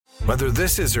Whether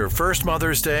this is her first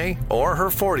Mother's Day or her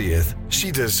 40th, she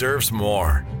deserves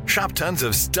more. Shop tons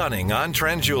of stunning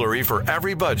on-trend jewelry for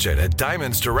every budget at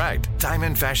Diamonds Direct.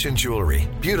 Diamond fashion jewelry,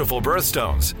 beautiful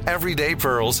birthstones, everyday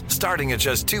pearls starting at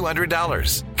just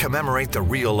 $200. Commemorate the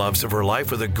real loves of her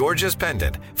life with a gorgeous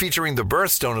pendant featuring the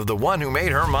birthstone of the one who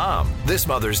made her mom. This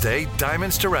Mother's Day,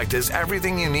 Diamonds Direct is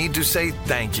everything you need to say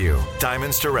thank you.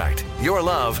 Diamonds Direct. Your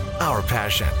love, our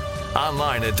passion.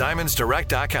 Online at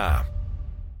diamondsdirect.com.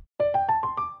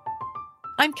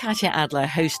 I'm Katya Adler,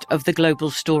 host of The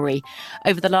Global Story.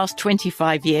 Over the last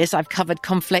 25 years, I've covered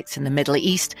conflicts in the Middle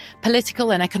East,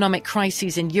 political and economic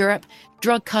crises in Europe,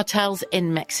 drug cartels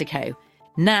in Mexico.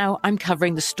 Now I'm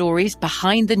covering the stories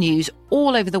behind the news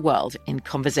all over the world in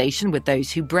conversation with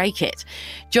those who break it.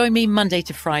 Join me Monday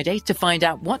to Friday to find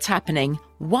out what's happening,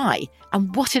 why,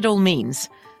 and what it all means.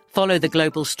 Follow The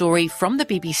Global Story from the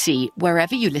BBC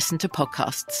wherever you listen to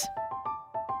podcasts.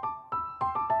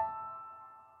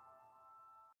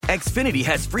 Xfinity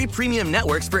has free premium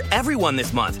networks for everyone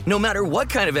this month, no matter what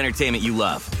kind of entertainment you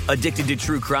love. Addicted to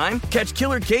true crime? Catch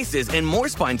killer cases and more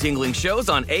spine-tingling shows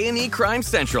on A&E Crime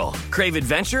Central. Crave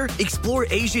adventure? Explore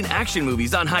Asian action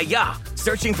movies on Hi-Ya.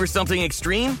 Searching for something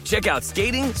extreme? Check out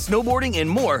skating, snowboarding, and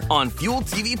more on Fuel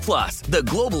TV Plus, the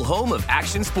global home of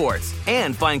action sports.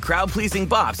 And find crowd-pleasing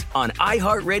bops on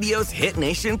iHeartRadio's Hit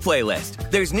Nation playlist.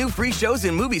 There's new free shows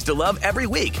and movies to love every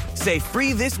week. Say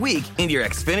free this week in your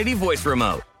Xfinity voice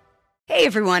remote. Hey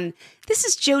everyone, this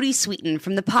is Jodie Sweetin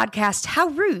from the podcast How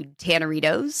Rude,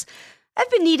 Tanneritos. I've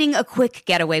been needing a quick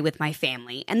getaway with my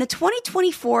family, and the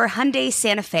 2024 Hyundai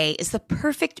Santa Fe is the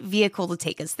perfect vehicle to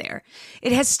take us there.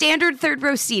 It has standard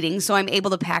third-row seating, so I'm able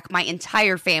to pack my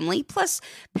entire family, plus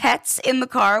pets, in the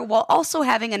car, while also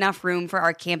having enough room for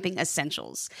our camping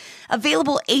essentials.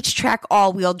 Available H-Track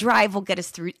all-wheel drive will get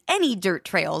us through any dirt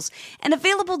trails, and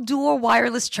available dual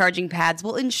wireless charging pads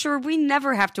will ensure we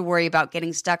never have to worry about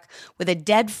getting stuck with a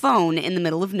dead phone in the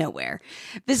middle of nowhere.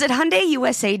 Visit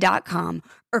HyundaiUSA.com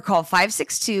or call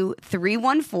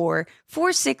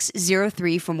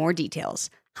 562-314-4603 for more details.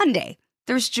 Hyundai,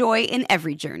 there's joy in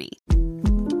every journey.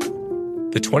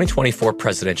 The 2024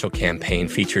 presidential campaign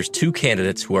features two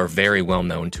candidates who are very well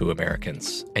known to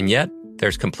Americans. And yet,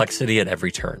 there's complexity at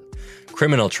every turn.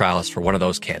 Criminal trials for one of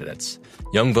those candidates.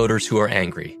 Young voters who are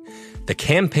angry. The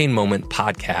Campaign Moment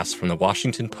podcast from the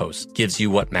Washington Post gives you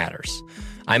what matters.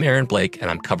 I'm Aaron Blake, and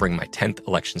I'm covering my 10th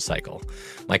election cycle.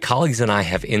 My colleagues and I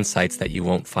have insights that you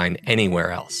won't find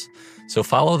anywhere else. So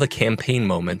follow The Campaign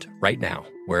Moment right now,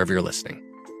 wherever you're listening.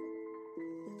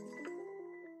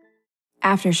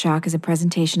 Aftershock is a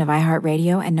presentation of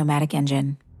iHeartRadio and Nomadic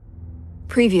Engine.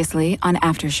 Previously on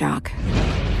Aftershock.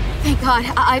 Thank God,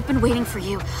 I've been waiting for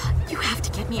you. You have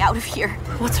to get me out of here.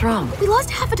 What's wrong? We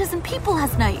lost half a dozen people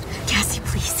last night. Cassie,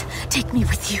 please, take me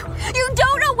with you. You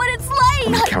don't know what it's like!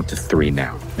 I'm gonna count to 3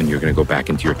 now, and you're gonna go back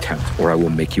into your tent, or I will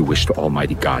make you wish to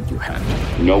Almighty God you had.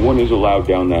 No one is allowed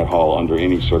down that hall under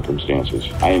any circumstances.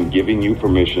 I am giving you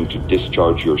permission to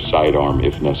discharge your sidearm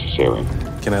if necessary.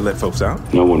 Can I let folks out?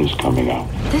 No one is coming out.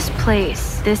 This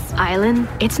place, this island,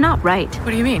 it's not right. What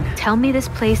do you mean? Tell me this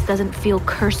place doesn't feel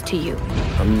cursed to you.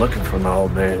 I'm looking for my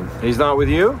old man. He's not with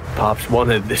you? Pops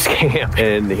wanted this camp,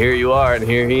 and here you are, and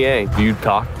here he ain't. You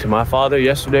talked to my father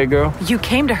yesterday, girl? You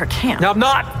came to her camp. Now, I'm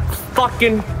not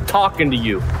fucking talking to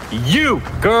you. You,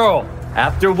 girl,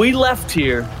 after we left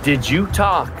here, did you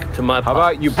talk to my... How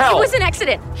about you? It was an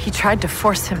accident. He tried to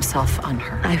force himself on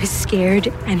her. I was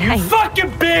scared, and I... Fucking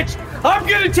bitch! I'm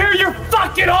gonna tear your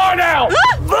fucking heart out!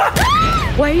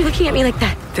 Why are you looking at me like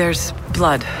that? There's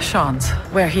blood, Sean's,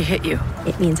 where he hit you.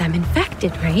 It means I'm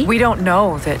infected, right? We don't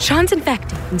know that... Sean's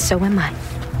infected, and so am I.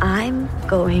 I'm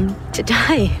going to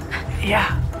die.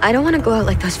 Yeah. I don't want to go out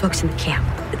like those folks in the camp.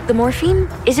 The morphine,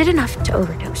 is it enough to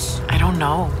overdose? I don't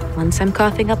know. Once I'm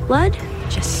coughing up blood,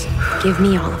 just give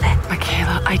me all of it.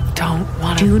 Michaela, I don't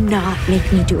want to... Do not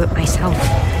make me do it myself.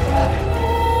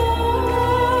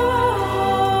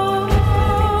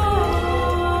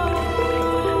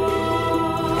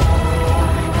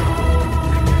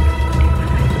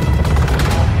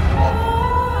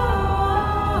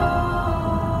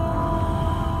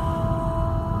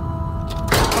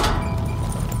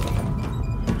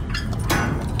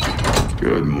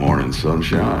 Good morning,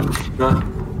 sunshine.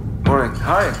 Morning.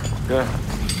 Hi. Yeah.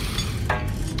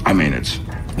 I mean, it's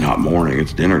not morning,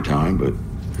 it's dinner time, but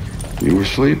you were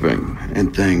sleeping,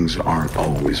 and things aren't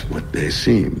always what they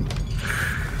seem.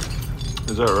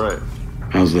 Is that right?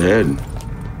 How's the head?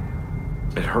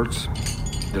 It hurts.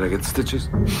 Did I get stitches?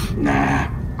 Nah,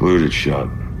 glued it shut.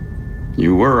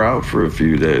 You were out for a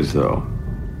few days, though.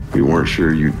 We weren't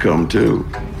sure you'd come too.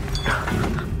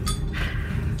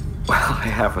 Well, I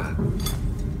have a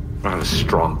I have a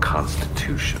strong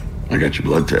constitution. I got your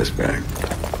blood test back.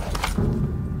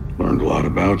 Learned a lot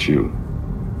about you.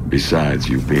 Besides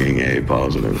you being A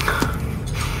positive.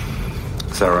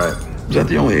 Is that right? Is that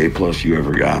the only A+ you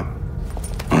ever got?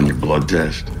 On your blood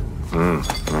test? Oh,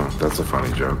 that's a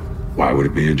funny joke. Why would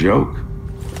it be a joke?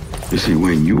 You see,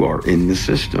 when you are in the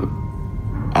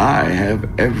system, I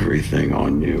have everything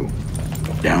on you,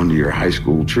 down to your high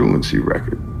school truancy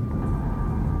record.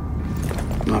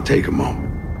 Now take a moment.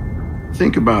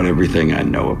 Think about everything I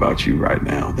know about you right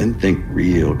now, then think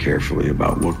real carefully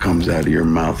about what comes out of your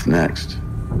mouth next.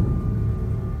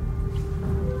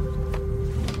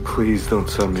 Please don't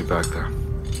send me back there.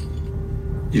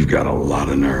 You've got a lot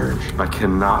of nerve. I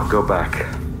cannot go back.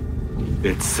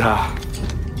 It's,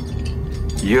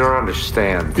 you don't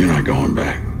understand. You're not going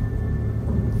back.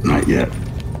 Not yet.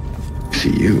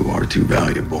 See, you are too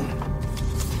valuable.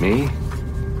 Me?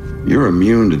 You're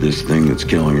immune to this thing that's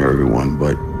killing everyone,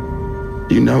 but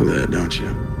you know that, don't you?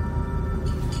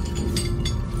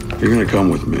 You're gonna come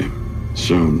with me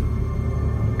soon,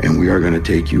 and we are gonna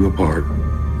take you apart,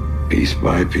 piece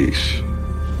by piece,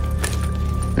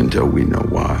 until we know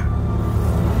why.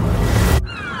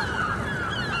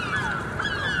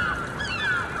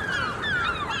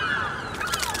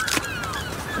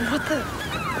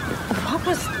 What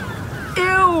was...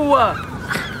 Ew!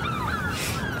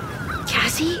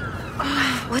 Cassie?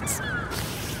 What's...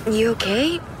 You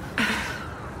okay?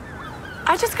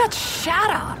 I just got shat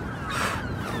on.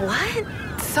 What?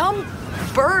 Some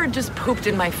bird just pooped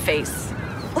in my face.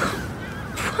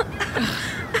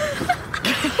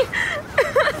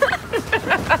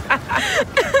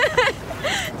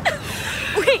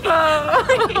 Wait.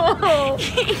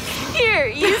 Here,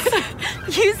 use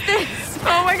this.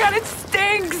 Oh my god, it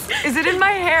stinks. Is it in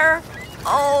my hair?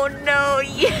 Oh no,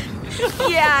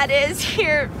 yeah it is.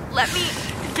 Here, let me...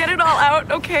 Get it all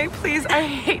out, okay, please? I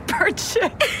hate bird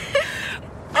shit.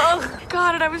 Oh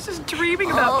god, and I was just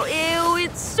dreaming about... Oh, ew,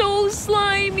 it's so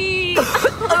slimy.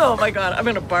 Oh my god, I'm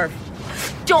gonna barf.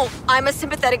 Don't, I'm a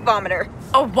sympathetic vomiter.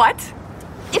 A what?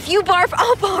 If you barf,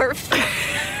 I'll barf.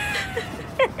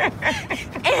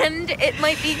 And it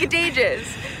might be contagious.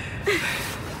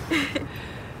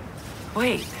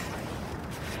 Wait.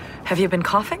 Have you been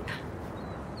coughing?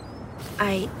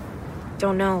 I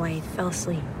don't know. I fell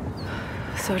asleep.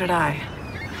 So did I.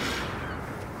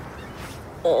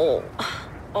 Oh,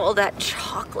 all that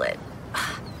chocolate.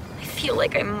 I feel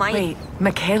like I might... Wait,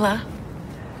 Michaela,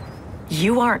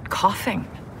 you aren't coughing.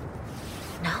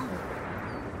 No.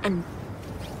 And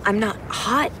I'm not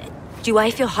hot. Do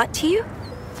I feel hot to you?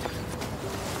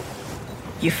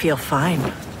 You feel fine.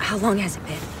 How long has it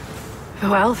been?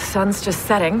 Well, the sun's just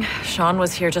setting. Sean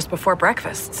was here just before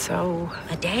breakfast, so...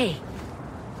 A day.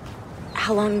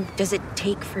 How long does it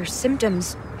take for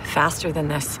symptoms? Faster than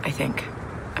this, I think.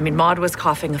 I mean, Maud was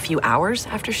coughing a few hours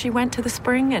after she went to the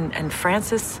spring, and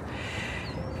Francis,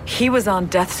 he was on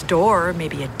death's door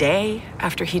maybe a day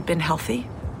after he'd been healthy.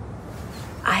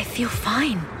 I feel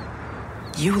fine.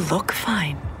 You look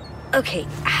fine. Okay,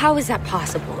 how is that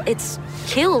possible? It's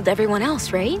killed everyone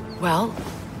else, right? Well,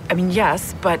 I mean,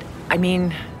 yes, but I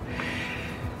mean,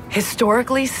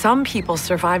 historically, some people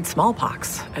survived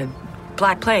smallpox,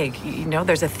 Black Plague. You know,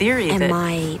 there's a theory that... Am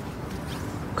I,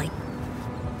 like,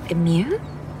 immune?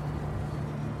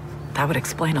 That would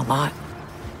explain a lot.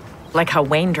 Like how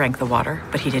Wayne drank the water,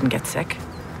 but he didn't get sick.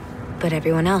 But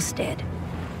everyone else did.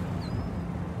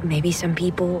 Maybe some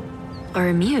people are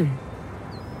immune.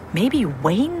 Maybe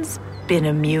Wayne's been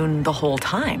immune the whole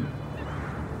time.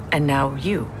 And now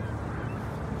you.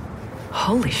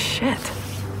 Holy shit.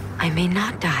 I may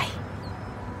not die.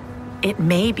 It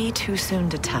may be too soon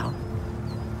to tell.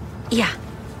 Yeah,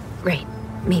 right.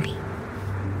 Maybe.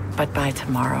 But by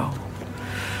tomorrow...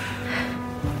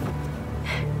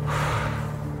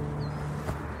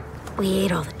 We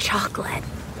ate all the chocolate.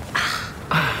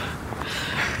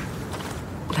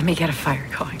 Let me get a fire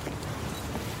going.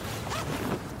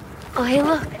 Oh, hey,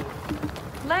 look.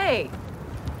 Lay,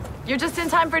 you're just in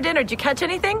time for dinner. Did you catch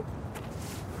anything?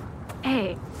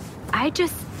 Hey, I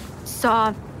just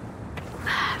saw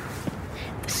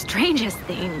the strangest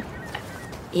thing.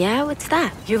 Yeah, what's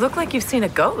that? You look like you've seen a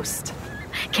ghost.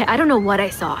 Okay, I don't know what I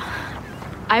saw.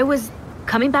 I was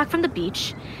coming back from the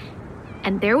beach,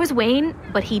 and there was Wayne,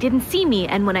 but he didn't see me,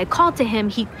 and when I called to him,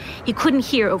 he couldn't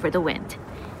hear over the wind.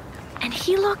 And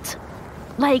he looked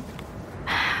like...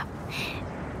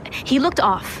 He looked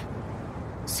off.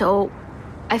 So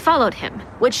I followed him,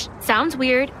 which sounds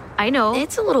weird, I know.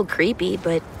 It's a little creepy,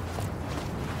 but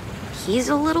he's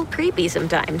a little creepy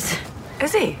sometimes.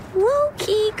 Is he?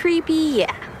 Low-key creepy,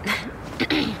 yeah.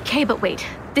 Okay, but wait.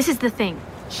 This is the thing.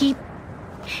 He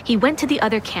He went to the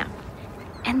other camp.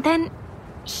 And then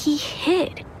he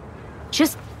hid.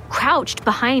 Just crouched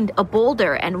behind a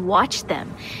boulder and watched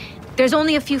them. There's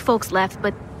only a few folks left,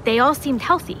 but they all seemed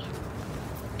healthy.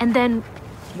 And then,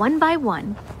 one by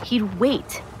one, he'd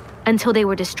wait until they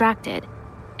were distracted.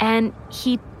 And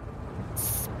he'd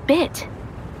spit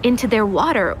into their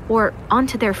water or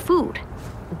onto their food.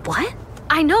 What?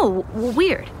 I know,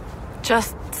 weird.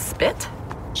 Just spit?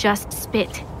 Just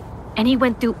spit. And he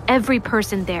went through every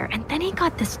person there, and then he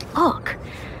got this look.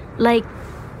 Like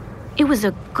it was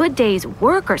a good day's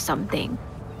work or something.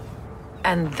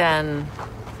 And then?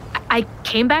 I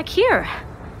came back here.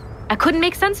 I couldn't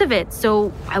make sense of it,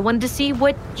 so I wanted to see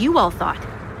what you all thought.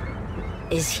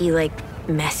 Is he, like,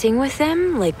 messing with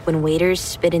them? Like when waiters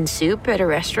spit in soup at a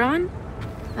restaurant?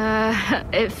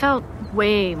 It felt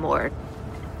way more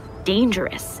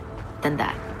dangerous than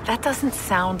that. That doesn't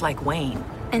sound like Wayne.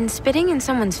 And spitting in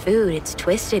someone's food, it's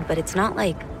twisted, but it's not,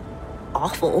 like,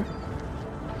 awful.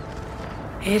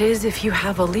 It is if you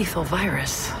have a lethal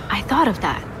virus. I thought of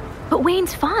that. But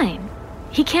Wayne's fine.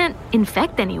 He can't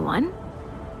infect anyone.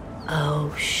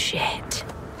 Oh, shit.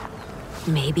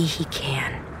 Maybe he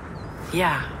can.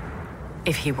 Yeah,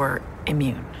 if he were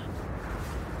immune.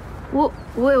 Well,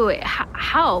 wait.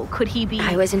 How could he be?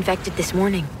 I was infected this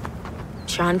morning.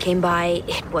 Sean came by.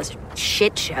 It was a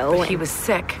shit show. But he was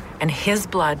sick, and his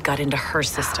blood got into her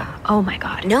system. Oh, my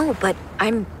God. No, but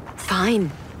I'm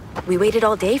fine. We waited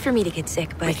all day for me to get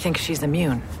sick, but... We think she's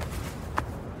immune.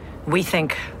 We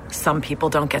think some people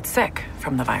don't get sick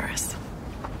from the virus.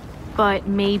 But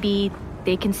maybe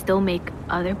they can still make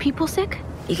other people sick?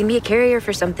 You can be a carrier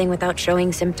for something without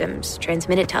showing symptoms,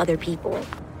 transmit it to other people.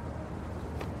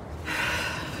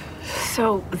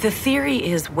 So the theory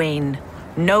is Wayne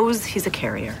knows he's a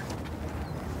carrier.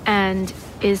 And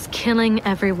is killing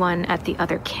everyone at the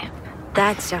other camp.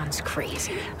 That sounds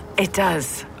crazy. It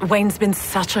does. Wayne's been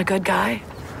such a good guy.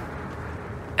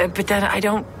 But then I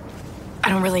don't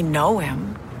really know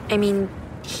him. I mean,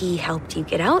 he helped you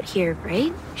get out here,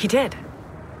 right? He did.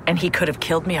 And he could have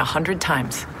killed me 100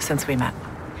 times since we met.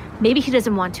 Maybe he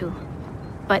doesn't want to.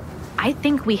 But I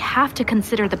think we have to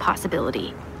consider the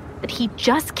possibility that he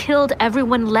just killed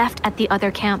everyone left at the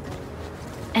other camp.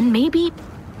 And maybe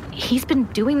he's been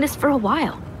doing this for a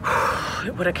while.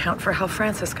 It would account for how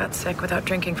Francis got sick without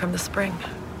drinking from the spring.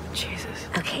 Jesus.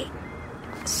 Okay,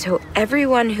 so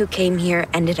everyone who came here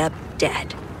ended up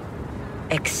dead.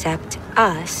 Except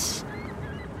us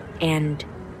and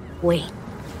Wayne.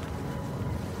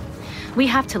 We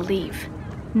have to leave.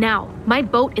 Now, my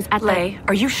boat is at Lay,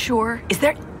 are you sure? Is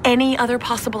there any other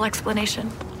possible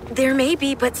explanation? There may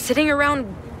be, but sitting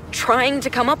around trying to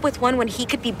come up with one when he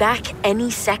could be back any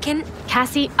second?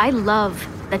 Cassie, I love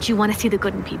that you want to see the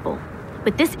good in people.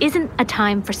 But this isn't a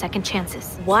time for second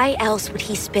chances. Why else would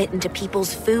he spit into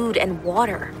people's food and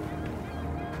water?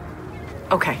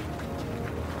 Okay.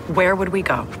 Where would we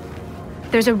go?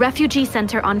 There's a refugee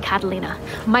center on Catalina.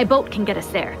 My boat can get us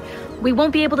there. We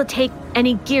won't be able to take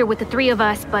any gear with the three of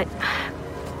us, but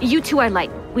you two are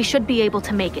light. We should be able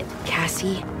to make it.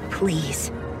 Cassie,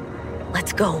 please.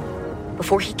 Let's go.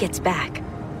 Before he gets back.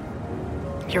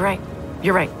 You're right.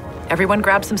 You're right. Everyone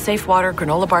grab some safe water,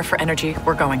 granola bar for energy.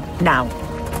 We're going. Now.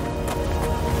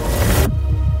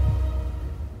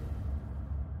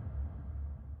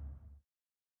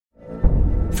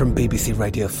 From BBC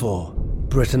Radio 4,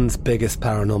 Britain's biggest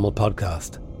paranormal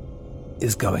podcast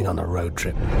is going on a road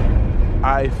trip.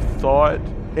 I thought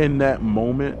in that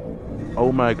moment,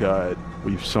 oh my God,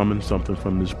 we've summoned something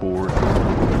from this board.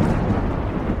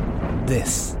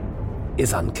 This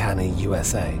is Uncanny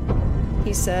USA.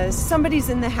 He says, somebody's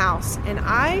in the house, and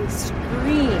I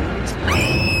screamed.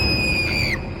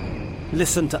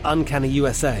 Listen to Uncanny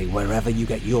USA wherever you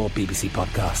get your BBC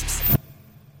podcasts,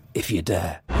 if you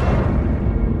dare.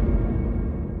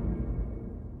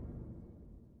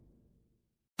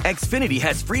 Xfinity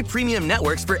has free premium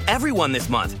networks for everyone this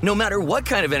month, no matter what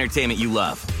kind of entertainment you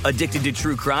love. Addicted to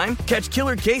true crime? Catch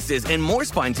killer cases and more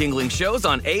spine-tingling shows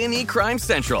on A&E Crime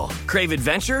Central. Crave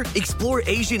adventure? Explore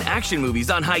Asian action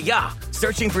movies on Hi-YAH.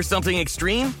 Searching for something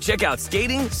extreme? Check out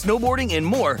skating, snowboarding, and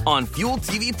more on Fuel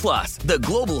TV Plus, the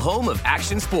global home of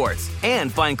action sports.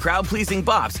 And find crowd-pleasing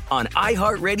bops on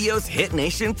iHeartRadio's Hit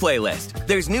Nation playlist.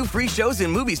 There's new free shows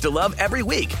and movies to love every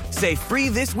week. Say free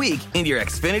this week in your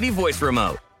Xfinity voice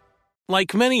remote.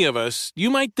 Like many of us, you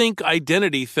might think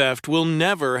identity theft will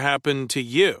never happen to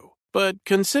you. But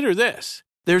consider this.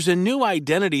 There's a new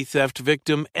identity theft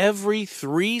victim every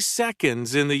 3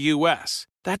 seconds in the U.S.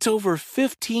 That's over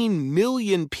 15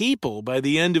 million people by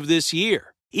the end of this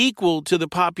year, equal to the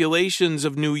populations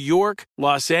of New York,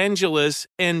 Los Angeles,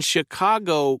 and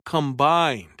Chicago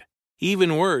combined.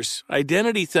 Even worse,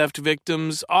 identity theft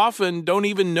victims often don't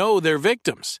even know they're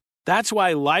victims. That's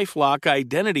why LifeLock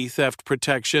Identity Theft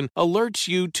Protection alerts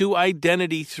you to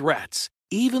identity threats,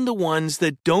 even the ones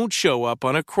that don't show up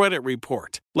on a credit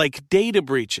report, like data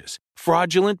breaches,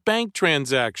 fraudulent bank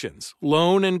transactions,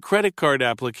 loan and credit card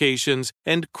applications,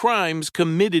 and crimes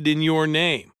committed in your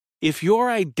name. If your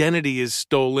identity is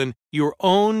stolen, your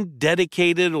own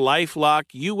dedicated LifeLock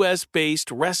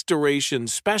U.S.-based restoration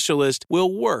specialist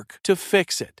will work to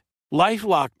fix it.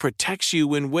 LifeLock protects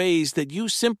you in ways that you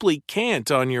simply can't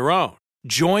on your own.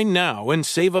 Join now and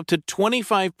save up to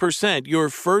 25% your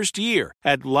first year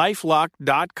at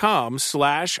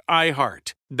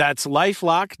LifeLock.com/iHeart. That's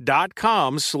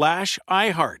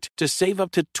LifeLock.com/iHeart to save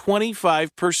up to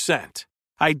 25%.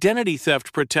 Identity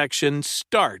theft protection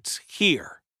starts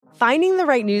here. Finding the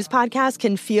right news podcast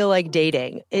can feel like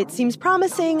dating. It seems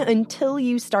promising until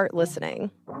you start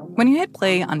listening. When you hit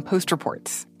play on Post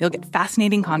Reports, you'll get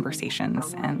fascinating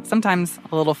conversations and sometimes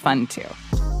a little fun, too.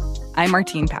 I'm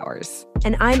Martine Powers.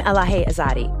 And I'm Elahe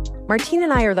Azadi. Martine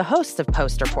and I are the hosts of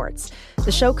Post Reports.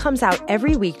 The show comes out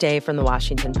every weekday from The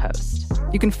Washington Post.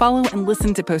 You can follow and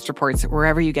listen to Post Reports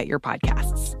wherever you get your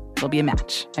podcasts. It'll be a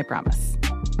match, I promise.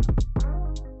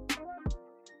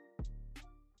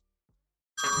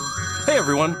 Hey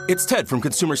everyone, it's Ted from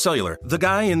Consumer Cellular, the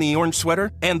guy in the orange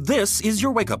sweater, and this is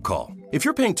your wake-up call. If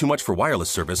you're paying too much for wireless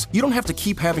service, you don't have to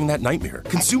keep having that nightmare.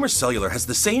 Consumer Cellular has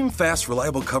the same fast,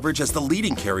 reliable coverage as the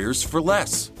leading carriers for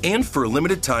less. And for a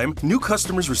limited time, new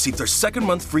customers receive their second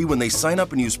month free when they sign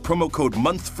up and use promo code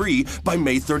MONTHFREE by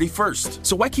May 31st.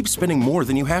 So why keep spending more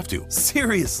than you have to?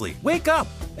 Seriously, wake up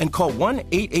and call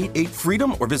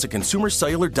 1-888-FREEDOM or visit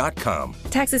consumercellular.com.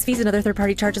 Taxes, fees, and other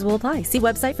third-party charges will apply. See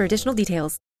website for additional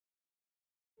details.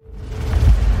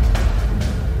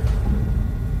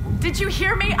 Did you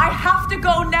hear me? I have to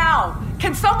go now.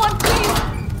 Can someone please?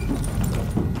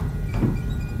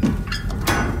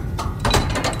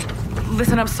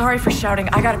 Listen, I'm sorry for shouting.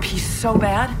 I gotta pee so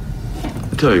bad.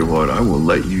 I tell you what, I will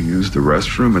let you use the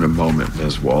restroom in a moment,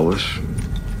 Ms. Wallace.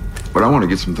 But I want to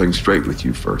get some things straight with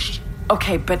you first.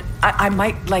 Okay, but I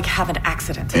might, have an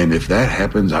accident. And if that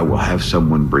happens, I will have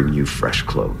someone bring you fresh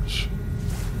clothes.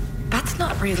 That's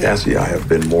not really... Cassie, I have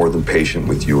been more than patient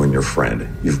with you and your friend.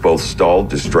 You've both stalled,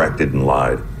 distracted, and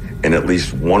lied. And at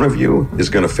least one of you is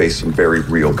going to face some very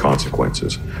real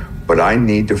consequences. But I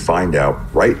need to find out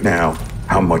right now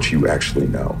how much you actually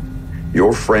know.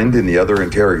 Your friend in the other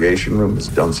interrogation room has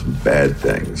done some bad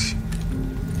things.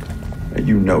 And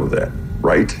you know that,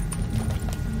 right?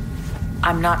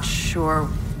 I'm not sure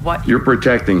what... You're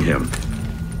protecting him.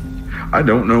 I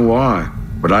don't know why.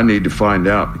 But I need to find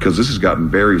out because this has gotten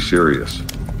very serious.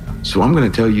 So I'm going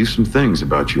to tell you some things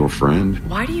about your friend.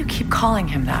 Why do you keep calling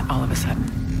him that all of a sudden?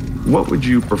 What would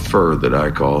you prefer that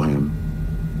I call him?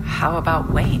 How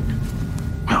about Wayne?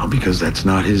 Well, because that's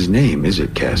not his name, is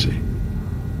it, Cassie?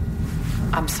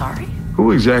 I'm sorry?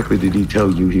 Who exactly did he tell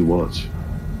you he was?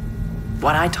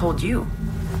 What I told you.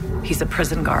 He's a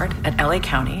prison guard at LA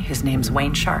County. His name's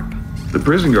Wayne Sharp. The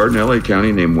prison guard in LA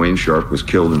County named Wayne Sharp was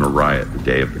killed in a riot the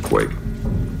day of the quake.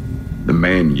 The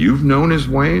man you've known as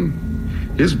Wayne,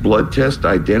 his blood test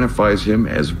identifies him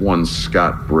as one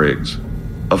Scott Briggs,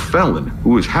 a felon who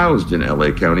was housed in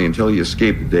LA County until he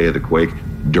escaped the day of the quake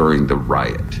during the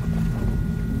riot.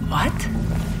 What?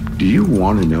 Do you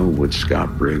want to know what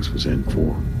Scott Briggs was in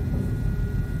for?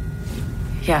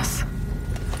 Yes.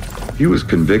 He was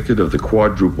convicted of the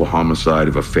quadruple homicide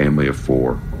of a family of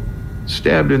 4,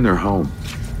 stabbed in their home,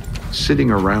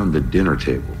 sitting around the dinner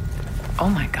table. Oh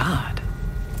my God.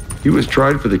 He was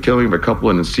tried for the killing of a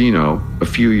couple in Encino a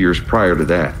few years prior to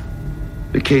that.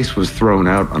 The case was thrown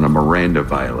out on a Miranda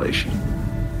violation.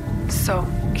 So...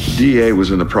 DA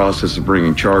was in the process of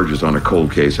bringing charges on a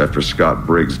cold case after Scott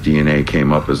Briggs' DNA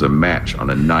came up as a match on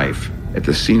a knife at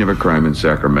the scene of a crime in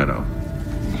Sacramento.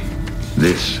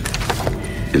 This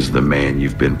is the man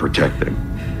you've been protecting.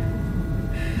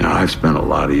 Now, I've spent a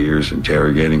lot of years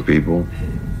interrogating people,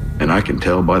 and I can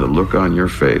tell by the look on your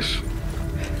face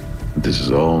that this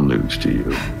is all news to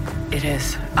you. It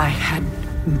is. I had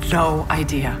no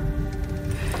idea.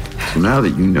 So now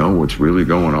that you know what's really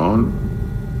going on,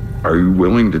 are you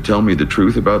willing to tell me the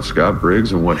truth about Scott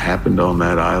Briggs and what happened on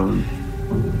that island?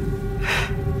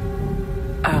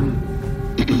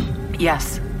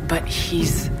 Yes, but he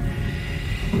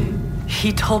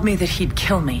told me that he'd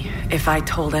kill me if I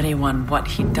told anyone what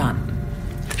he'd done.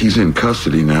 He's in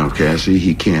custody now, Cassie.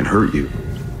 He can't hurt you.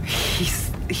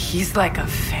 He's like a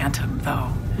phantom,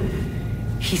 though.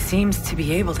 He seems to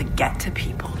be able to get to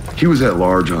people. He was at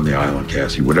large on the island,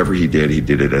 Cassie. Whatever he did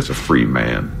it as a free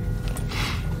man.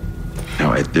 Now,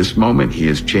 Now, at this moment, he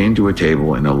is chained to a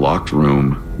table in a locked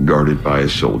room guarded by a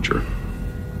soldier.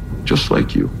 Just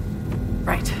like you.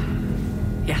 Right.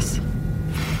 Yes.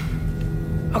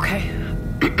 Okay.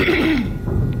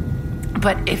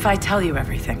 But if I tell you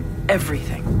everything,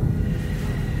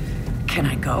 can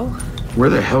I go? Where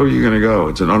the hell are you going to go?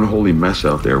 It's an unholy mess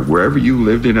out there. Wherever you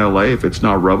lived in LA, if it's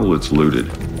not rubble, it's looted.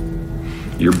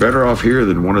 You're better off here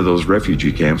than one of those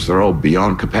refugee camps. They're all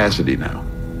beyond capacity now.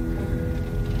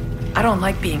 I don't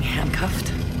like being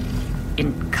handcuffed.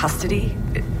 In custody.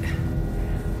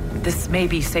 This may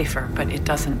be safer, but it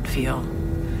doesn't feel...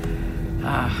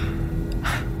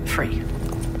 free.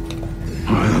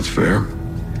 Oh, that's fair.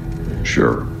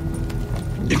 Sure.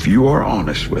 If you are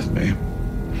honest with me,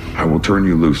 I will turn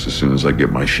you loose as soon as I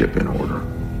get my ship in order.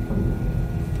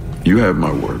 You have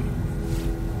my word.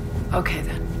 Okay,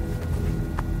 then.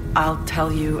 I'll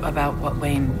tell you about what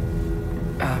Wayne...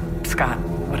 Scott,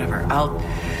 whatever. I'll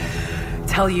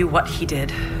tell you what he did.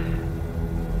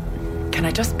 Can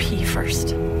I just pee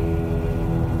first?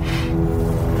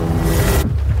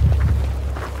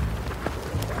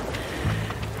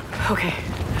 Okay.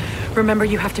 Remember,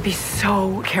 you have to be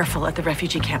so careful at the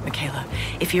refugee camp, Michaela.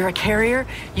 If you're a carrier,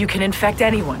 you can infect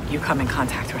anyone you come in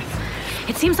contact with.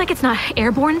 It seems like it's not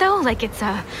airborne, though. Like it's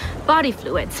body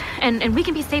fluids. And we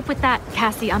can be safe with that,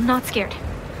 Cassie. I'm not scared.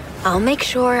 I'll make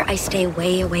sure I stay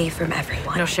way away from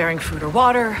everyone. No sharing food or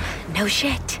water. No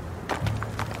shit.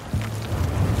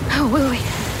 Oh,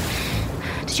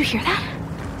 wait. Did you hear that?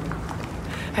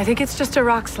 I think it's just a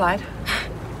rock slide.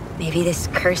 Maybe this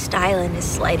cursed island is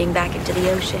sliding back into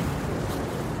the ocean.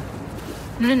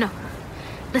 No.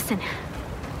 Listen.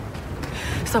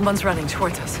 Someone's running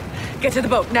towards us. Get to the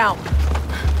boat, now.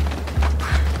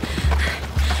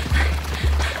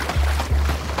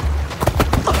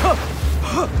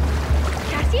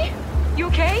 Cassie? You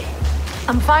okay?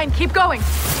 I'm fine. Keep going.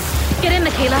 Get in,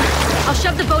 Michaela. I'll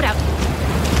shove the boat out.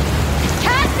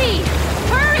 Cassie!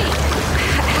 Hurry!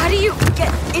 How do you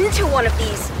get into one of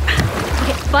these?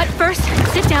 Okay, but first,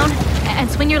 sit down and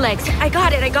swing your legs. I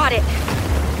got it.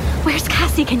 Where's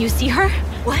Cassie? Can you see her?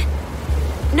 What?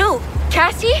 No.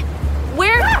 Cassie?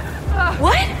 Where?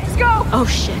 What? Let's go. Oh,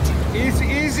 shit.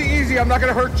 Easy. I'm not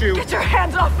gonna hurt you. Get your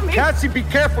hands off me. Cassie, be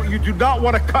careful. You do not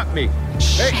want to cut me.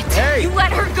 Shit. Hey. You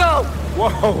let her go.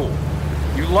 Whoa.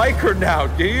 You like her now,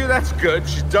 do you? That's good.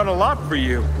 She's done a lot for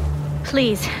you.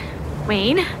 Please,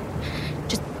 Wayne,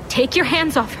 just take your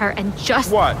hands off her and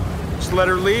just... What? Just let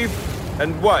her leave?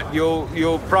 And what?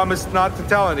 You'll promise not to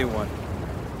tell anyone?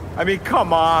 I mean,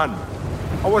 come on.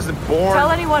 I wasn't born.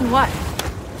 Tell anyone what?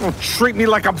 Don't treat me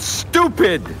like I'm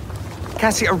stupid.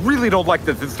 Cassie, I really don't like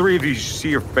that the three of you see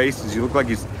your faces. You look like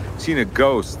you've seen a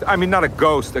ghost. I mean, not a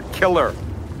ghost, a killer.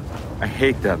 I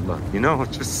hate that look, you know?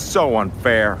 It's just so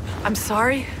unfair. I'm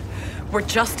sorry. We're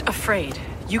just afraid.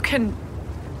 You can...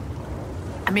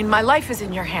 I mean, my life is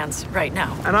in your hands right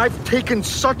now. And I've taken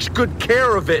such good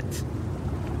care of it.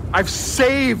 I've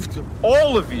saved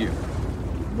all of you.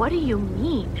 What do you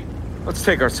mean? Let's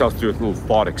take ourselves through a little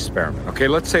thought experiment, okay?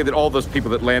 Let's say that all those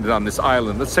people that landed on this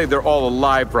island, let's say they're all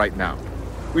alive right now.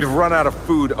 We'd have run out of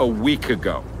food a week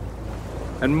ago.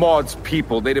 And Maud's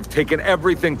people, they'd have taken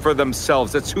everything for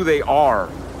themselves. That's who they are.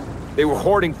 They were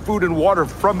hoarding food and water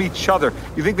from each other.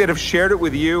 You think they'd have shared it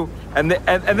with you? And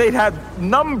they'd have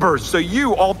numbers, so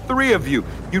you, all three of you,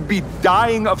 you'd be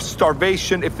dying of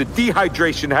starvation if the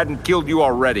dehydration hadn't killed you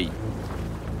already.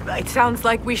 It sounds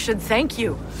like we should thank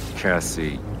you.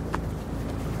 Cassie,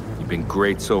 you've been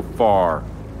great so far.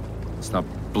 Let's not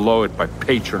blow it by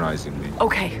patronizing me.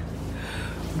 Okay.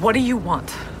 What do you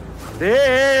want?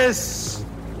 This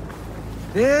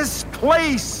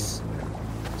place.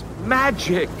 It's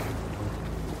magic.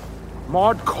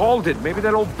 Maud called it. Maybe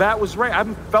that old bat was right. I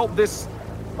haven't felt this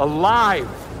alive,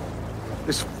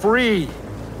 this free,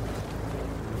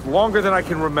 longer than I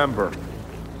can remember.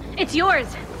 It's yours.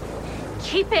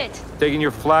 Keep it. Taking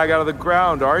your flag out of the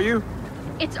ground, are you?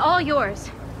 It's all yours.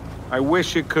 I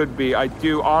wish it could be. I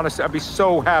do, honestly. I'd be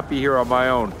so happy here on my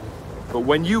own. But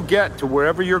when you get to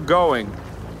wherever you're going,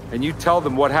 and you tell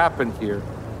them what happened here...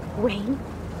 Wayne,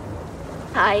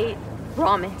 I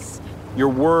promise. Your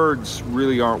words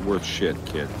really aren't worth shit,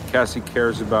 kid. Cassie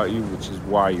cares about you, which is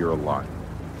why you're alive.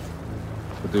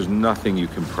 But there's nothing you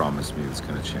can promise me that's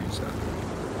gonna change that.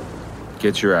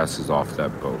 Get your asses off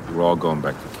that boat. We're all going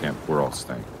back to camp. We're all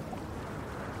staying.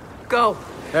 Go.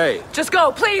 Hey. Just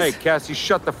go, please. Hey, Cassie,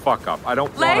 shut the fuck up. I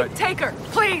don't Lay, want to... take her,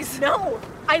 please. No.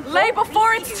 Lay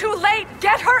before it's too late.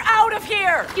 Get her out of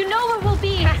here. You know where we'll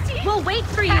be. Cassie. We'll wait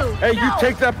for you. Hey, you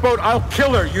take that boat. I'll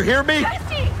kill her. You hear me?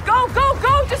 Cassie, go.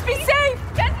 Just be safe.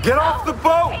 Get off the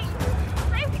boat.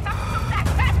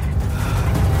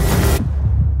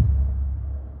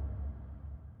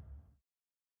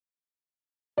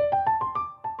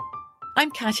 I'm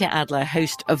Katya Adler,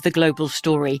 host of The Global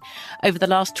Story. Over the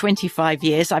last 25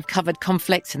 years, I've covered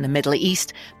conflicts in the Middle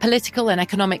East, political and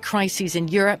economic crises in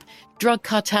Europe, drug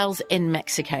cartels in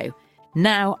Mexico.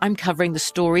 Now I'm covering the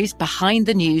stories behind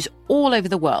the news all over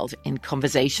the world in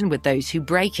conversation with those who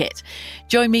break it.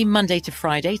 Join me Monday to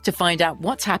Friday to find out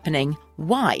what's happening,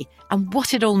 why, and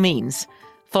what it all means.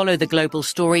 Follow The Global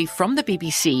Story from the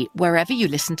BBC wherever you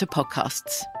listen to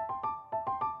podcasts.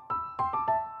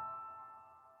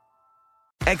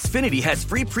 Xfinity has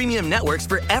free premium networks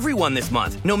for everyone this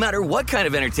month, no matter what kind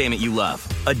of entertainment you love.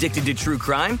 Addicted to true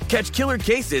crime? Catch killer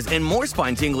cases and more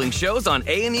spine-tingling shows on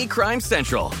A&E Crime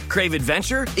Central. Crave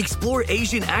adventure? Explore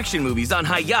Asian action movies on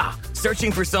Hi-YAH. Searching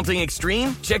for something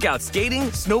extreme? Check out skating,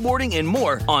 snowboarding, and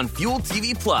more on Fuel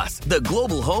TV Plus, the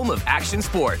global home of action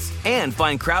sports. And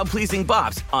find crowd-pleasing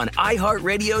bops on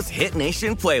iHeartRadio's Hit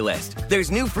Nation playlist. There's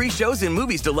new free shows and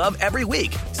movies to love every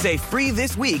week. Say free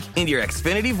this week in your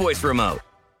Xfinity voice remote.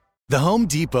 The Home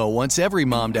Depot wants every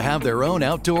mom to have their own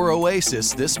outdoor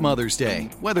oasis this Mother's Day,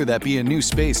 whether that be a new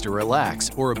space to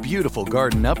relax or a beautiful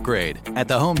garden upgrade. At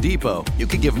the Home Depot, you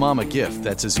could give mom a gift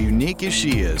that's as unique as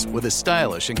she is, with a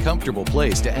stylish and comfortable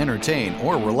place to entertain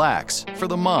or relax for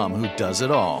the mom who does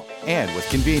it all. And with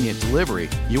convenient delivery,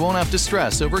 you won't have to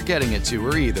stress over getting it to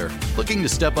her either. Looking to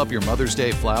step up your Mother's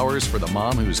Day flowers for the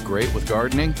mom who's great with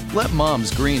gardening? Let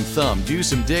Mom's green thumb do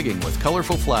some digging with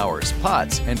colorful flowers,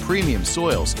 pots, and premium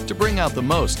soils to bring out the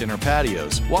most in her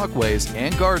patios, walkways,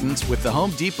 and gardens with the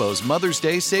Home Depot's Mother's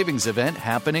Day Savings Event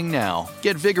happening now.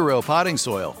 Get Vigoro potting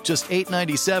soil, just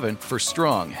 $8.97 for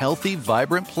strong, healthy,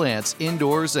 vibrant plants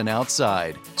indoors and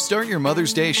outside. Start your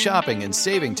Mother's Day shopping and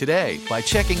saving today by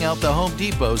checking out the Home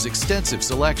Depot's extensive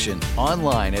selection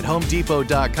online at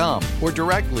HomeDepot.com or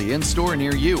directly in store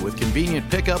near you with convenient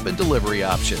pickup and delivery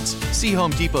options. See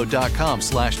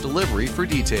HomeDepot.com/delivery for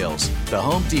details. The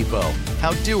Home Depot.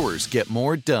 How doers get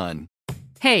more done.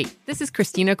 Hey, this is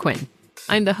Christina Quinn.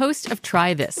 I'm the host of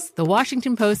Try This, the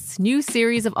Washington Post's new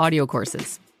series of audio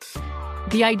courses.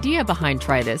 The idea behind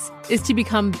Try This is to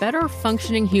become better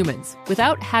functioning humans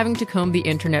without having to comb the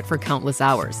internet for countless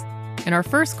hours. In our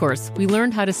first course, we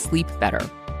learned how to sleep better.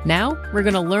 Now, we're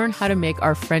going to learn how to make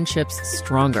our friendships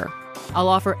stronger. I'll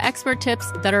offer expert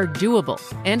tips that are doable,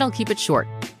 and I'll keep it short.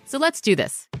 So let's do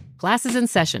this. Class is in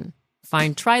session.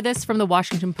 Find Try This from the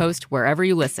Washington Post wherever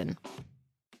you listen.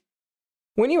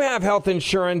 When you have health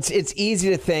insurance, it's easy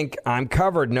to think, I'm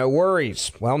covered, no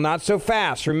worries. Well, not so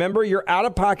fast. Remember, your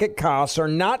out-of-pocket costs are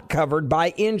not covered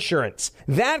by insurance.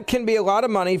 That can be a lot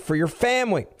of money for your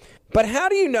family. But how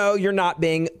do you know you're not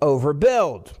being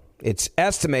overbilled? It's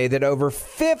estimated that over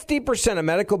 50% of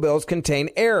medical bills contain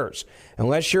errors.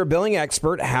 Unless you're a billing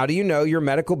expert, how do you know your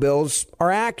medical bills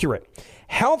are accurate?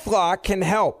 HealthLock can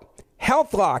help.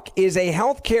 HealthLock is a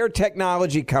healthcare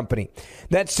technology company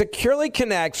that securely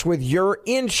connects with your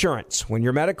insurance. When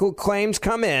your medical claims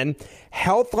come in,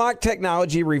 HealthLock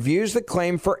technology reviews the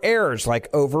claim for errors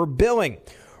like overbilling,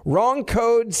 wrong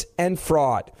codes, and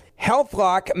fraud.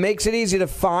 HealthLock makes it easy to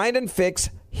find and fix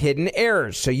hidden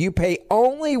errors, so you pay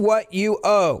only what you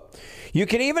owe. You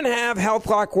can even have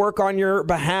HealthLock work on your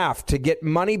behalf to get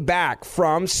money back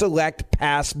from select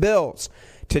past bills.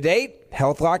 To date,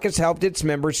 HealthLock has helped its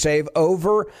members save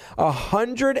over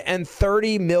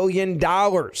 $130 million.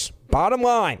 Bottom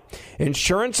line,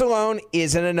 insurance alone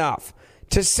isn't enough.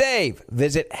 To save,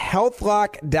 visit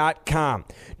healthlock.com.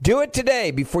 Do it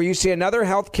today before you see another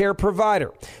healthcare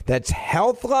provider. That's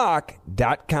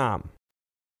healthlock.com.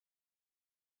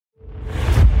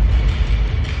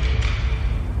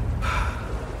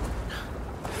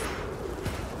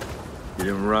 You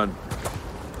didn't run.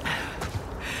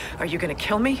 Are you going to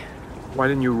kill me? Why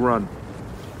didn't you run?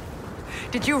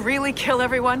 Did you really kill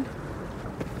everyone?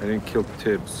 I didn't kill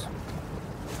Tibbs.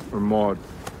 Or Maud.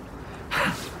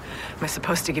 Am I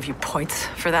supposed to give you points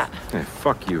for that? Hey,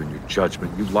 fuck you and your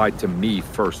judgment. You lied to me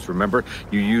first, remember?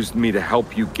 You used me to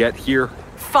help you get here.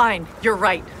 Fine, you're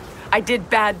right. I did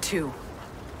bad too.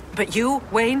 But you,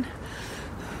 Wayne?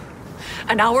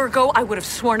 An hour ago, I would have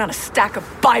sworn on a stack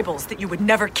of Bibles that you would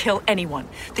never kill anyone,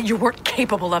 that you weren't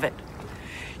capable of it.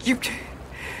 You've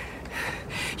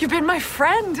been my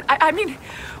friend. I mean,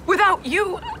 without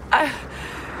you,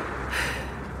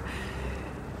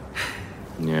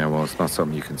 Yeah, well, it's not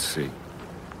something you can see.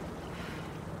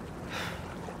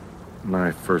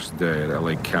 My first day at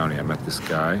LA County, I met this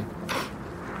guy.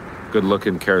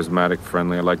 Good-looking, charismatic,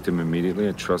 friendly. I liked him immediately.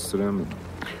 I trusted him. You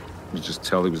could just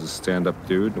tell he was a stand-up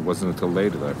dude. It wasn't until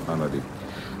later that I found out he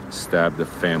stabbed a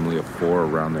family of 4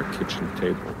 around their kitchen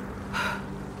table.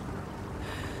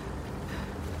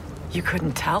 You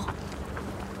couldn't tell?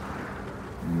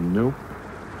 Nope.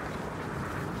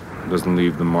 doesn't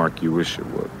leave the mark you wish it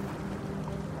would.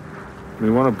 We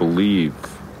want to believe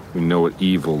we know what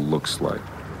evil looks like.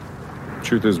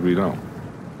 Truth is, we don't.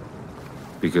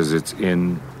 Because it's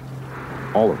in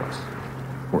all of us.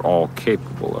 We're all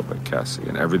capable of it, Cassie.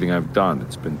 And everything I've done,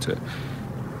 it's been to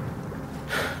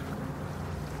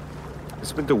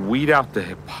weed out the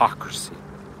hypocrisy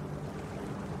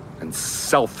and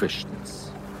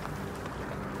selfishness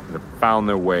that have found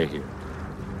their way here.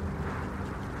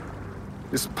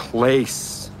 This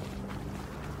place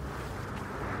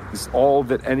is all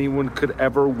that anyone could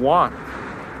ever want.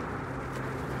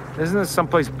 Isn't it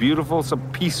someplace beautiful, some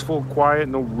peaceful, quiet,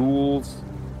 no rules,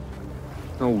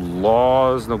 no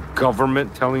laws, no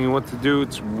government telling you what to do?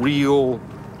 It's real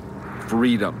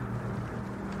freedom.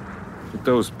 But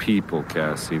those people,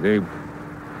 Cassie,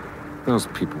 those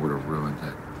people would have ruined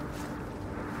it.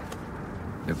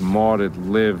 If Maud had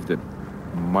lived, it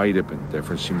might have been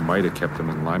different. She might have kept them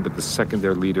in line, but the second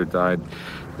their leader died,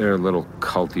 their little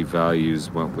culty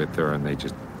values went with her, and they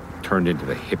just turned into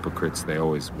the hypocrites they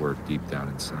always were deep down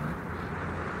inside.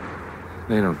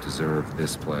 They don't deserve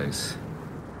this place.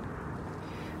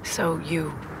 So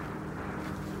you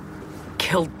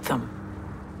killed them?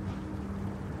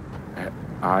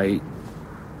 I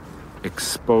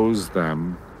exposed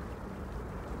them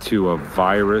to a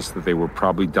virus that they were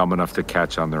probably dumb enough to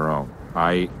catch on their own.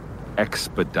 I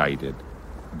expedited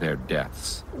their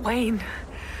deaths. Wayne,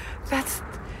 that's...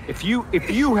 If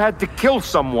you had to kill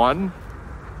someone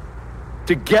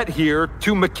to get here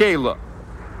to Michaela,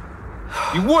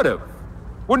 you would have,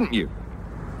 wouldn't you?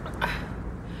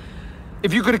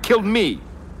 If you could have killed me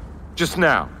just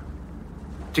now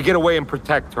to get away and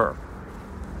protect her.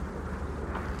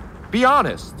 Be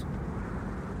honest.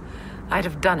 I'd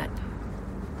have done it.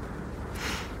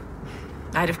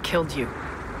 I'd have killed you.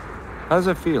 How does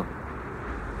it feel,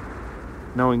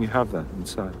 knowing you have that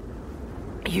inside?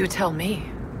 You tell me.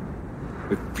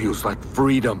 It feels like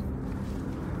freedom,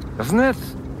 doesn't it?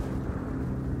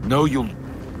 Know you'll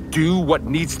do what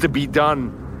needs to be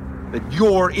done, that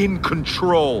you're in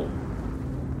control.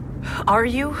 Are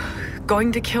you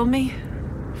going to kill me?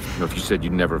 No, if you said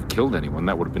you'd never have killed anyone,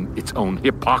 that would have been its own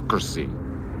hypocrisy.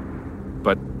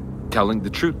 But telling the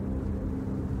truth,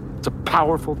 it's a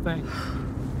powerful thing.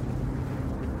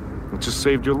 It just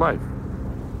saved your life,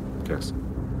 Cassie.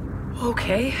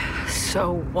 Okay,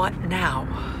 so what now?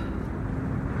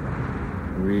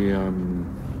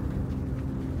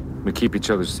 We keep each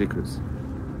other's secrets.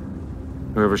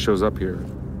 Whoever shows up here,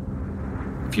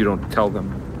 if you don't tell them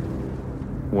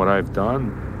what I've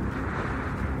done,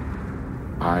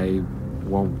 I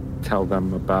won't tell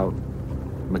them about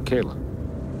Michaela.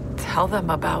 Tell them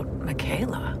about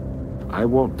Michaela? I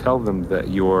won't tell them that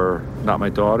your not my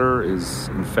daughter is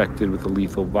infected with a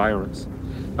lethal virus.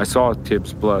 I saw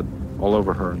Tibbs' blood all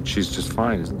over her, and she's just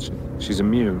fine, isn't she? She's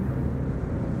immune,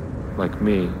 like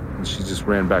me, and she just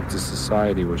ran back to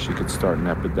society where she could start an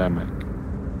epidemic.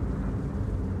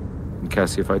 And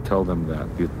Cassie, if I tell them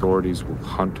that, the authorities will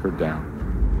hunt her down.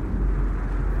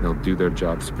 They'll do their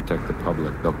jobs to protect the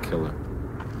public. They'll kill her.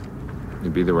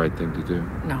 It'd be the right thing to do.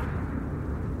 No.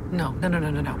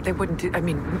 They wouldn't do... I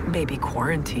mean, maybe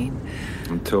quarantine.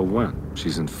 Until when?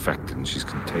 She's infected and she's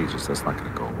contagious. That's not going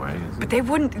to go away, is it? But they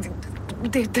wouldn't...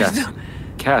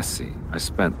 Cassie, I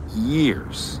spent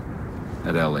years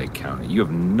at L.A. County. You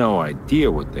have no idea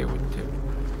what they would do.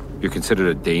 You're considered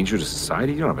a danger to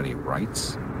society. You don't have any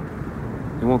rights.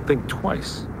 They won't think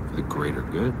twice for the greater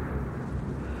good.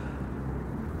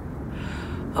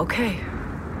 Okay.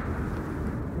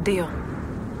 Deal.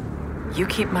 You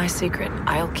keep my secret,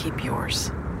 I'll keep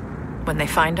yours. When they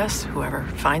find us, whoever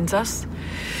finds us,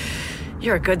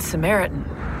 you're a good Samaritan.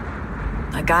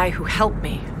 A guy who helped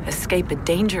me escape a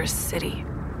dangerous city.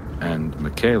 And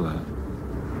Michaela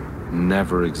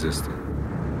never existed.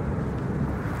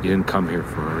 You didn't come here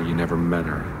for her. You never met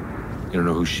her. You don't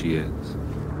know who she is.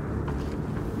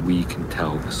 We can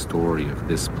tell the story of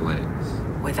this place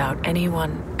without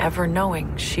anyone ever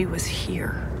knowing she was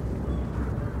here.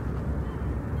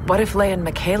 What if Leigh and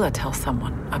Michaela tell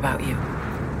someone about you?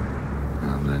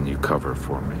 And then you cover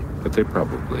for me. But they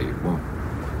probably won't.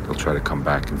 They'll try to come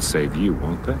back and save you,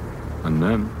 won't they? And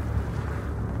then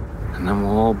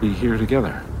we'll all be here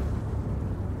together.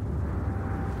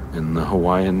 In the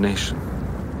Hawaiian nation.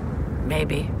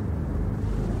 Maybe.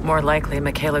 More likely,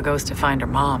 Michaela goes to find her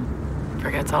mom.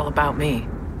 Forgets all about me.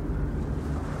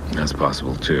 That's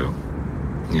possible, too.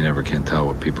 You never can tell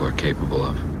what people are capable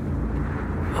of.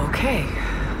 Okay.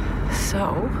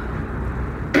 So...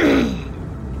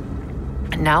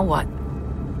 now what?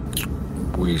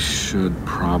 We should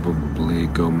probably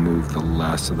go move the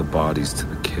last of the bodies to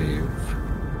the cave.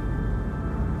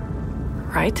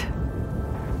 Right?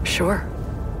 Sure.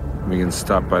 We can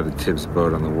stop by the Tibbs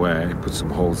boat on the way, put some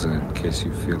holes in it in case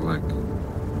you feel like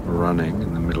running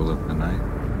in the middle of the night.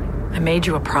 I made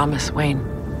you a promise, Wayne.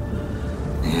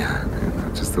 Yeah,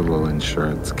 just a little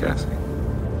insurance, Cassie.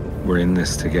 We're in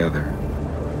this together.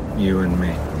 You and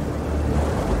me.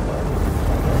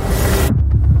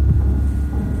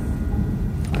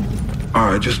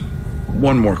 All right, just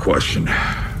one more question.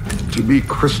 To be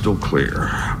crystal clear,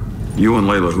 you and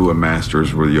Layla Hua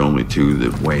Masters were the only two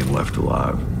that Wayne left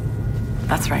alive.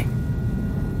 That's right.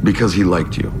 Because he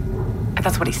liked you.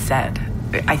 That's what he said.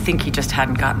 I think he just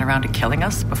hadn't gotten around to killing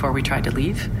us before we tried to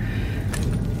leave.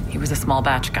 He was a small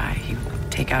batch guy. He'd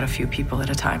take out a few people at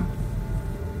a time.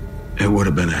 It would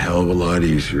have been a hell of a lot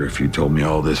easier if you told me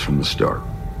all this from the start.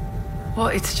 Well,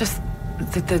 it's just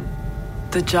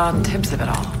the John Tibbs of it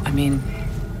all. I mean,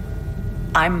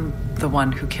 I'm the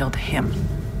one who killed him.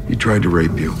 He tried to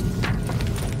rape you.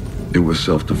 It was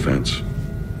self-defense.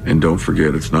 And don't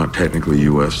forget, it's not technically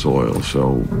U.S. soil,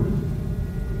 so...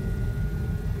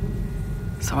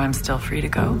 So I'm still free to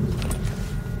go?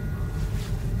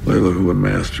 Layla Hua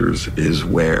Masters is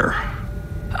where?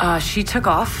 She took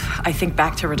off, I think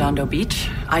back to Redondo Beach.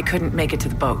 I couldn't make it to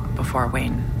the boat before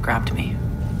Wayne grabbed me.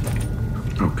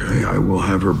 Okay, I will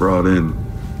have her brought in.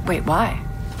 Wait, why?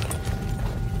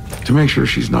 To make sure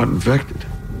she's not infected.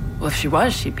 Well, if she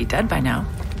was, she'd be dead by now.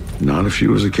 Not if she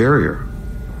was a carrier.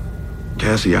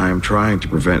 Cassie, I am trying to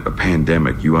prevent a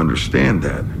pandemic. You understand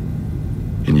that.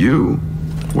 And you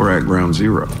were at ground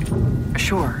zero.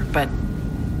 Sure, but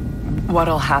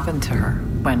what'll happen to her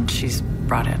when she's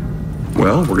brought in?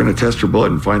 Well, we're going to test her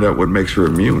blood and find out what makes her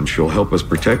immune. She'll help us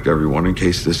protect everyone in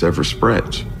case this ever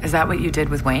spreads. Is that what you did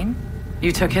with Wayne?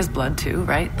 You took his blood too,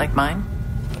 right? Like mine?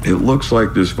 It looks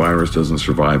like this virus doesn't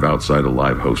survive outside a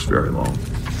live host very long.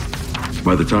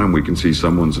 By the time we can see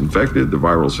someone's infected, the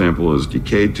viral sample has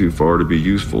decayed too far to be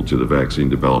useful to the vaccine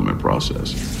development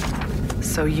process.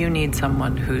 So you need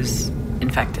someone who's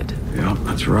infected? Yeah,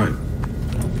 that's right.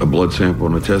 A blood sample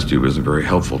and a test tube isn't very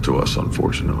helpful to us,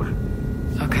 unfortunately.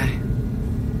 Okay.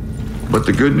 But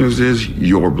the good news is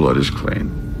your blood is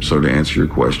clean. So to answer your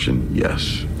question,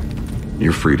 yes.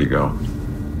 You're free to go.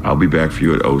 I'll be back for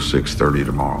you at 06:30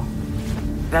 tomorrow.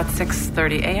 That's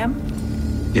 6:30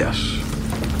 a.m.? Yes.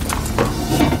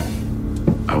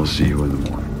 I will see you in the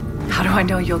morning. How do I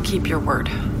know you'll keep your word?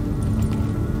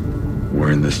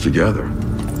 We're in this together.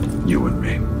 You and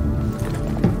me.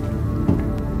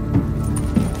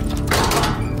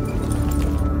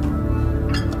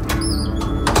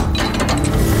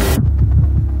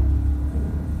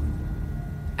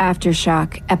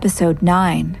 Aftershock, Episode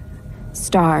 9.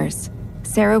 Stars: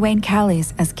 Sarah Wayne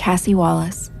Callies as Cassie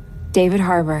Wallace, David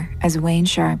Harbour as Wayne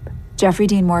Sharp, Jeffrey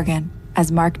Dean Morgan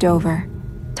as Mark Dover,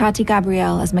 Tati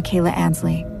Gabrielle as Michaela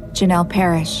Ansley, Janelle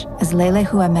Parrish as Layla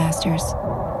Hua Masters.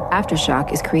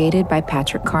 Aftershock is created by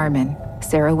Patrick Carman,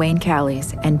 Sarah Wayne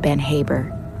Callies, and Ben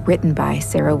Haber. Written by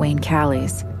Sarah Wayne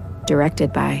Callies.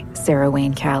 Directed by Sarah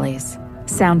Wayne Callies.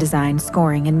 Sound design,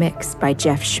 scoring, and mix by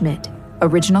Jeff Schmidt.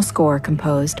 Original score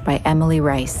composed by Emily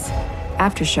Rice.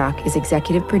 Aftershock is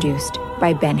executive produced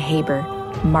by Ben Haber,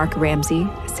 Mark Ramsey,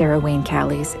 Sarah Wayne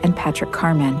Callies, and Patrick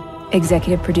Carman.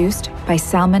 Executive produced by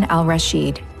Salman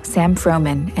Al-Rashid, Sam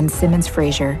Froman, and Simmons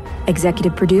Frazier.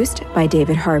 Executive produced by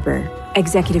David Harbour.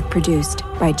 Executive produced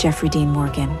by Jeffrey Dean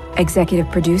Morgan. Executive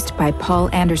produced by Paul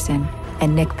Anderson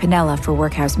and Nick Pinella for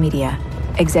Workhouse Media.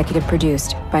 Executive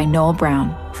produced by Noel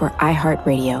Brown for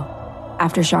iHeartRadio.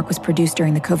 Aftershock was produced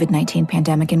during the COVID-19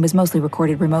 pandemic and was mostly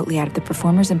recorded remotely out of the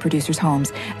performers and producers'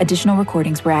 homes. Additional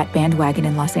recordings were at Bandwagon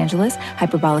in Los Angeles,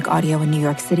 Hyperbolic Audio in New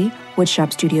York City,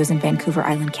 Woodshop Studios in Vancouver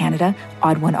Island, Canada,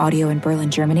 Odd One Audio in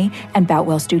Berlin, Germany, and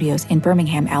Boutwell Studios in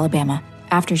Birmingham, Alabama.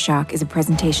 Aftershock is a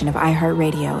presentation of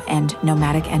iHeartRadio and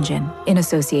Nomadic Engine in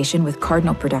association with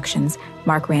Cardinal Productions,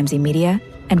 Mark Ramsey Media,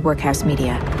 and Workhouse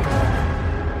Media.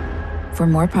 For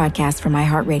more podcasts from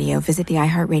iHeartRadio, visit the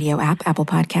iHeartRadio app, Apple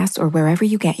Podcasts, or wherever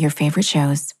you get your favorite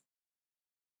shows.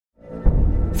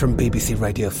 From BBC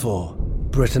Radio 4,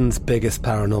 Britain's biggest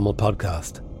paranormal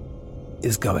podcast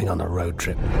is going on a road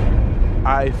trip.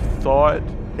 I thought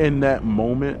in that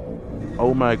moment,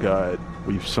 oh my God,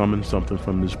 we've summoned something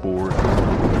from this board.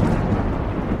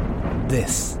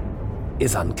 This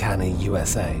is Uncanny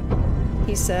USA.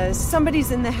 He says,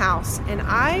 somebody's in the house, and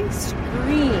I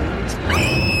screamed.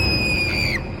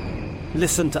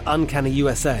 Listen to Uncanny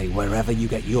USA wherever you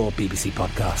get your BBC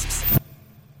podcasts,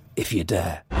 if you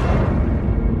dare.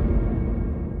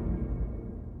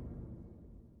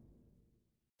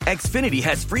 Xfinity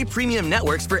has free premium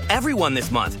networks for everyone this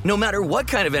month, no matter what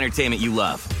kind of entertainment you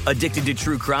love. Addicted to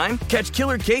true crime? Catch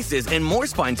killer cases and more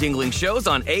spine-tingling shows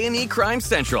on A&E Crime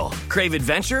Central. Crave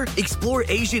adventure? Explore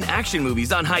Asian action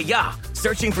movies on Hi-Ya.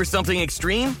 Searching for something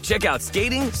extreme? Check out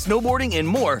skating, snowboarding, and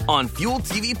more on Fuel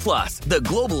TV Plus, the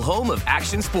global home of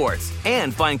action sports.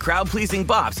 And find crowd-pleasing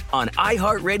bops on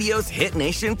iHeartRadio's Hit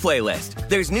Nation playlist.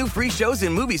 There's new free shows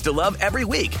and movies to love every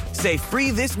week. Say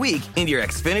free this week in your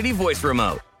Xfinity voice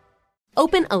remote.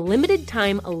 Open a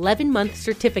limited-time 11-month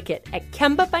certificate at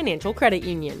Kemba Financial Credit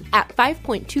Union. At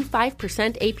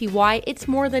 5.25% APY, it's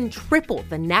more than triple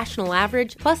the national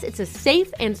average, plus it's a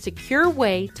safe and secure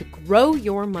way to grow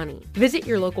your money. Visit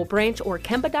your local branch or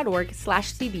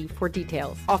kemba.org/CD for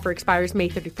details. Offer expires May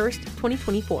 31st,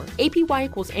 2024. APY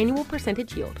equals annual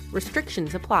percentage yield.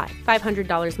 Restrictions apply.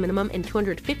 $500 minimum and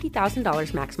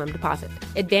 $250,000 maximum deposit.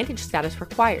 Advantage status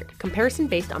required. Comparison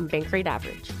based on bank rate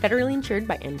average. Federally insured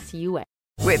by NCUA.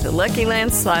 With the Lucky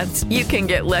Land Slots, you can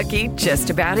get lucky just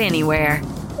about anywhere.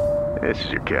 This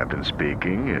is your captain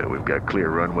speaking. We've got clear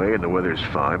runway and the weather's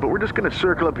fine, but we're just going to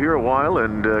circle up here a while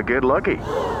and get lucky.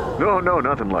 No,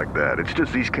 nothing like that. It's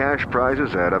just these cash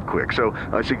prizes add up quick. So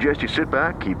I suggest you sit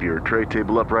back, keep your tray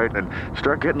table upright, and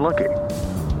start getting lucky.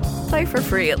 Play for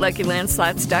free at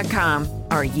LuckyLandSlots.com.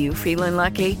 Are you feeling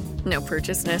lucky? No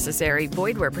purchase necessary.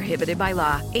 Void where prohibited by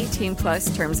law. 18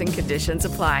 plus terms and conditions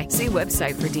apply. See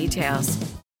website for details.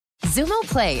 Xumo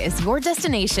Play is your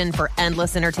destination for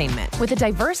endless entertainment. With a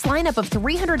diverse lineup of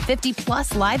 350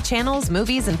 plus live channels,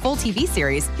 movies, and full TV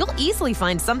series, you'll easily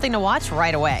find something to watch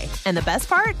right away. And the best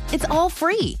part? It's all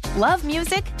free. Love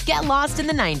music? Get lost in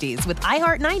the 90s with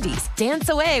iHeart 90s. Dance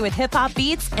away with hip-hop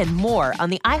beats and more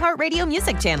on the iHeartRadio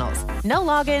music channels. No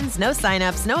logins, no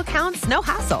signups, no accounts, no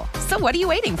hassle. So what are you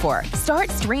waiting for?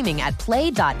 Start streaming at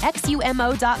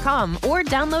play.xumo.com or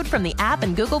download from the app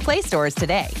and Google Play stores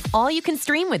today. All you can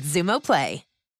stream with Xumo Play.